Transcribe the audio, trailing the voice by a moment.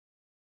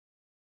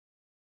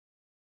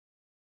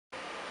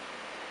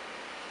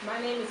My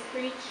name is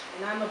Preach,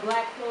 and I'm a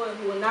black poet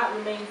who will not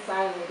remain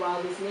silent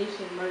while this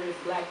nation murders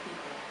black people.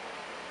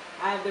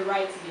 I have the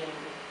right to be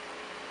angry.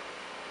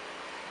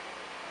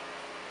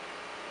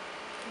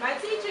 My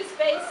teacher's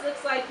face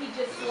looks like he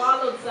just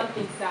swallowed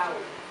something sour.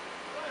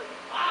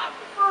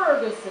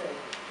 Ferguson.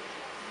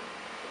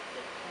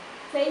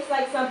 Tastes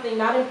like something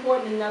not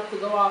important enough to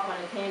go off on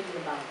a tangent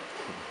about.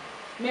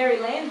 Mary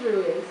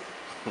Landrew is.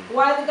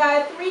 Why the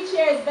guy 3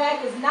 chairs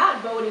back is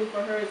not voting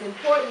for her is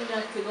important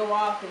enough to go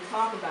off and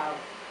talk about.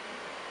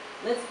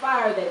 Let's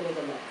fire that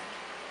nigga left.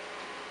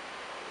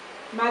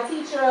 My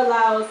teacher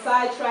allows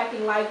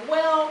sidetracking like,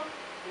 well,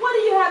 what do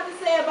you have to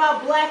say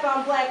about black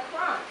on black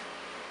crime?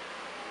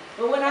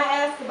 But when I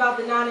ask about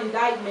the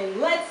non-indictment,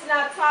 let's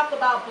not talk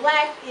about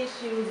black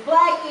issues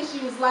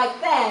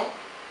like that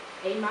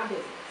ain't my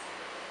business.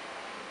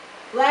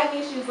 Black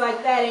issues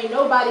like that ain't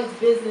nobody's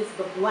business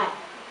but black.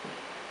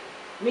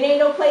 I mean, ain't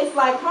no place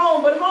like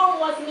home, but home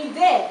wants me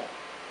dead.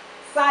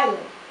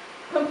 Silent,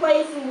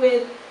 complacent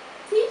with,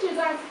 teachers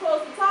aren't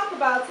supposed to talk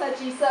about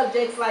touchy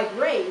subjects like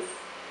race.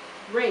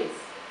 Race,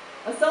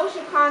 a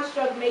social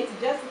construct made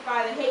to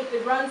justify the hate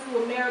that runs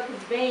through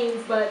America's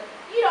veins, but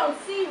you don't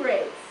see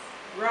race,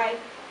 right?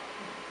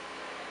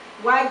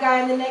 White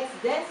guy in the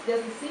next desk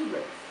doesn't see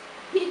race.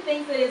 He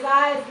thinks that his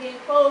eyes being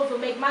closed will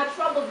make my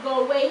troubles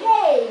go away.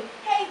 Hey,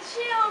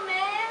 chill,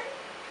 man.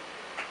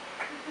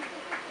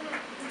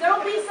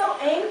 Don't be so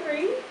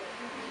angry.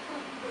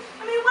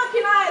 I mean, what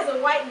can I as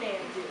a white man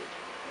do?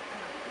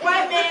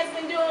 White man's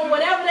been doing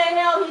whatever the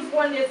hell he's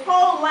wanted his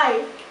whole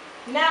life.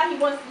 Now he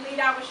wants to lead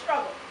our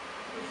struggle.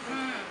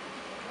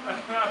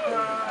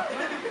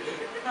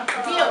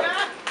 Guilt.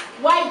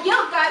 White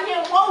guilt got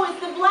him, woe is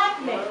the black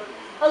man.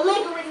 A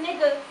literate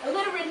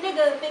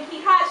nigga think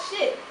he hot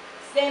shit,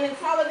 standing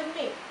taller than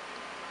me.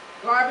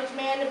 Garbage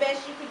man, the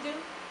best you could do.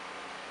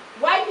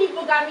 White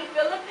people got me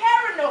feeling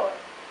paranoid.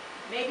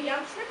 Maybe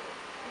I'm tripping.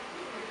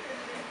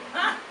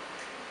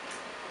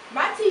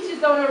 My teachers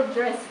don't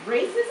address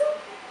racism.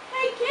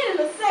 Hey kid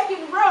in the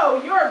second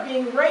row, you're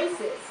being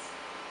racist.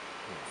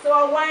 So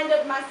I wind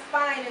up my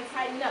spine and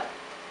tighten up.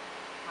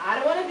 I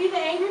don't want to be the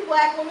angry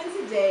black woman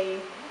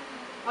today.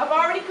 I've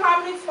already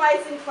commented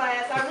twice in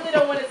class. I really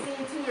don't want to seem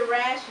too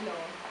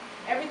irrational.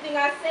 Everything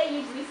I say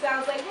usually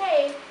sounds like,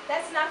 hey,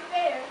 that's not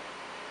fair.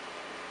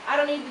 I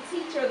don't need the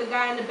teacher or the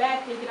guy in the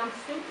back thinking I'm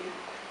stupid,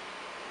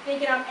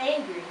 thinking I'm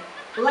angry.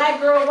 Black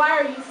girl, why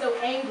are you so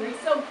angry,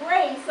 so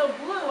gray, so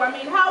blue? I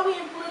mean, how are we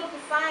in political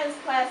science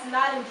class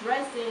not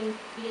addressing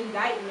the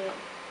indictment?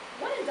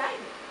 What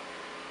indictment?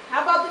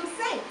 How about them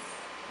saints?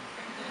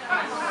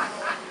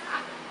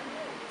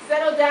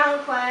 Settle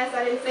down, class.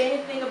 I didn't say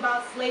anything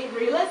about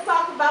slavery. Let's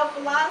talk about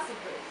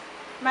philosophers.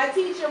 My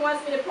teacher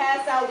wants me to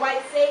pass out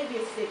white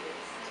savior stickers.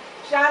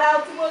 Shout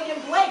out to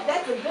William Blake.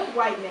 That's a good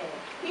white man.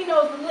 He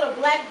knows the little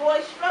black boy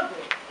struggle.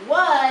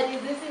 What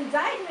is this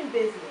indictment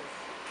business?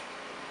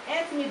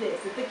 Answer me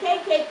this. If the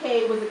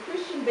KKK was a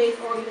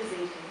Christian-based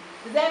organization,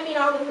 does that mean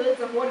all the hoods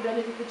are hoarded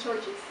underneath the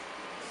churches?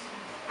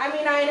 I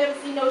mean, I ain't never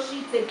seen no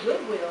sheets at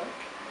Goodwill.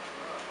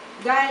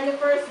 Guy in the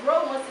first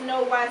row wants to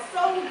know why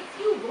so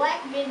few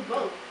black men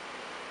vote.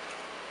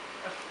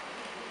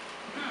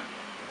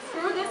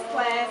 Screw this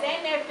class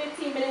and their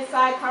 15-minute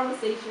side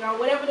conversation on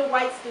whatever the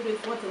white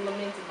students want to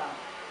lament about.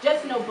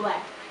 Just no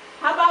black.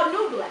 How about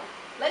new black?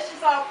 Let's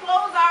just all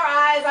close our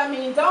eyes. I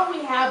mean, don't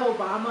we have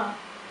Obama?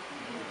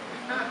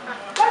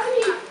 Doesn't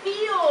he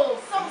feel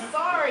so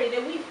sorry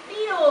that we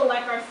feel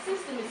like our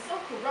system is so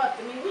corrupt?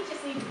 I mean, we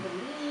just need to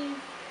believe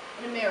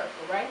in America,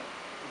 right?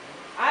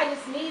 I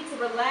just need to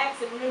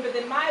relax and remember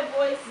that my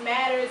voice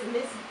matters in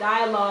this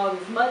dialogue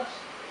as much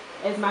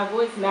as my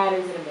voice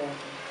matters in America.